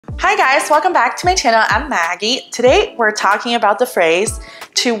Hi guys, welcome back to my channel. I'm Maggie. Today we're talking about the phrase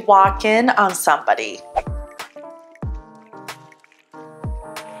to walk in on somebody.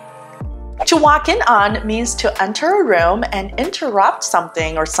 To walk in on means to enter a room and interrupt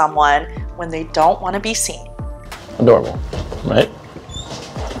something or someone when they don't want to be seen. Adorable, right?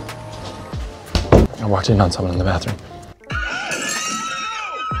 I walked in on someone in the bathroom.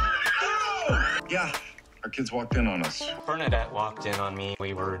 Yeah, our kids walked in on us. Bernadette walked in on me.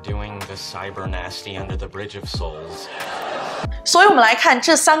 We were doing the cyber nasty under the Bridge of Souls. 所以我们来看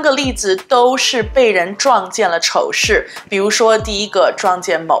这3个例子都是被人撞见了丑事。比如说第一个，撞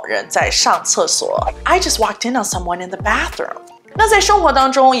见某人在上厕所。I just walked in on someone in the bathroom. 那在生活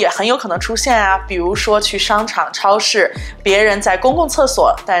当中也很有可能出现啊，比如说去商场、超市，别人在公共厕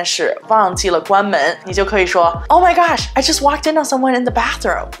所，但是忘记了关门，你就可以说 Oh my gosh, I just walked in on someone in the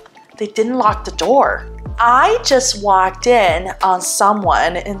bathroom. They didn't lock the door. I just walked in on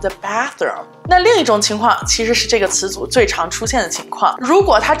someone in the bathroom. 那另一种情况其实是这个词组最常出现的情况。如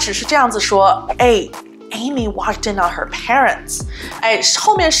果他只是这样子说，Amy walked in on her parents.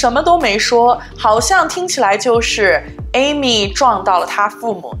 后面什么都没说，好像听起来就是 Amy 撞到了她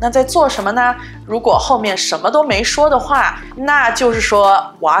父母。那在做什么呢？如果后面什么都没说的话，那就是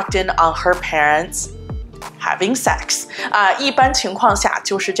说 walked in on her parents.Having sex 一般情况下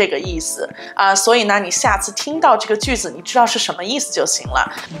就是这个意思所以呢，你下次听到这个句子，你知道是什么意思就行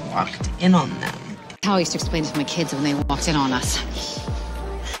了。Walked in on them. How I used to explain it to my kids when they walked in on us.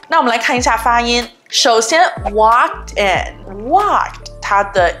 那我们来看一下发音。首先 walked in，walked 它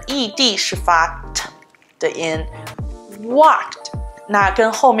的 ed 是发 t 的音 ，walked 那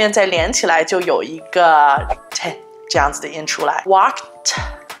跟后面再连起来就有一个 t 这样子的音出来 ，walked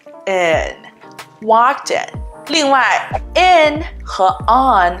in。Walked in， 另外 in 和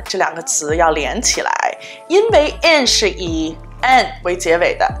on 这2个词要连起来，因为 in 是以 n 为结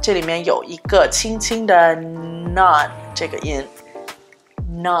尾的，这里面有一个轻轻的 non 这个音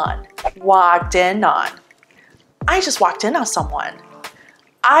non walked in on I just walked in on someone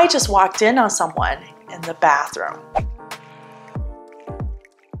I just walked in on someone in the bathroom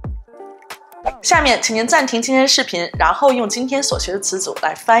下面请您暂停今天的视频，然后用今天所学的词组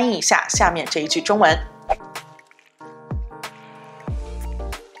来翻译一下下面这一句中文。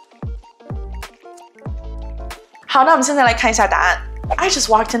好，那我们现在来看一下答案。I just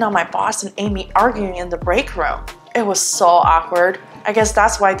walked in on my boss and Amy arguing in the break room. It was so awkward. I guess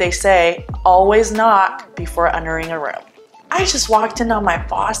that's why they say, always knock before entering a room. I just walked in on my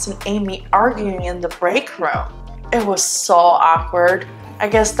boss and Amy arguing in the break room. It was so awkward.I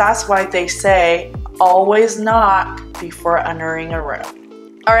guess that's why they say, always knock before entering a room.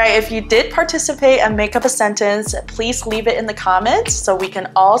 Alright, if you did participate and make up a sentence, please leave it in the comments so we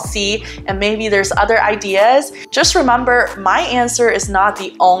can all see and maybe there's other ideas. Just remember, my answer is not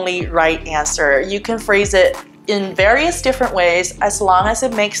the only right answer. You can phrase it in various different ways as long as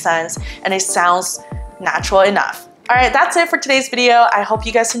it makes sense and it sounds natural enough.Alright, that's it for today's video. I hope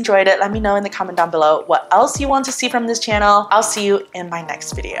you guys enjoyed it. Let me know in the comment down below what else you want to see from this channel. I'll see you in my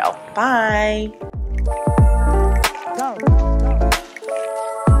next video. Bye!